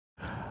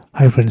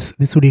Hi friends,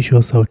 this video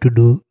shows how to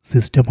do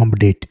system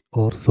update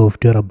or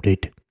software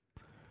update.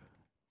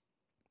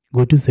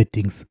 Go to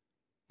settings,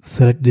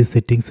 select the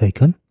settings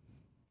icon,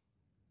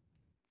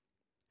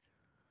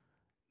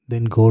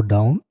 then go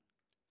down,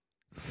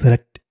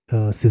 select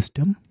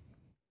system,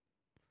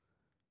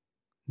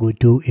 go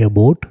to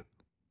about,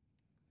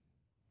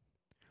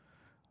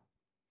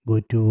 go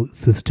to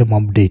system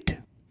update.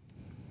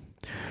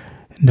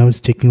 Now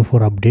it's checking for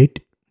update.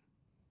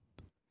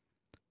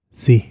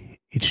 See,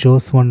 it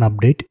shows one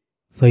update.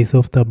 Size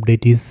of the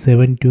update is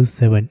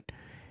 727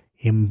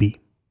 MB.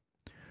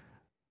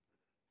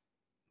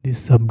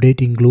 This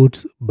update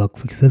includes bug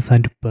fixes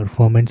and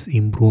performance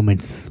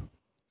improvements.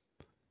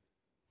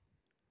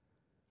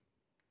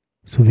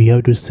 So we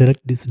have to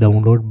select this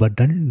download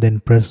button, then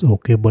press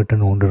OK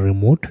button on the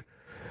remote.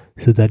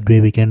 So that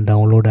way we can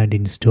download and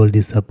install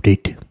this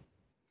update.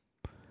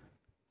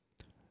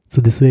 So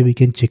this way we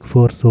can check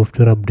for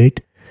software update,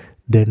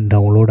 then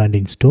download and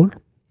install.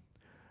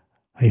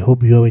 I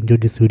hope you have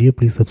enjoyed this video.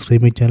 Please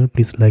subscribe my channel.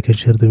 Please like and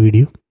share the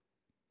video.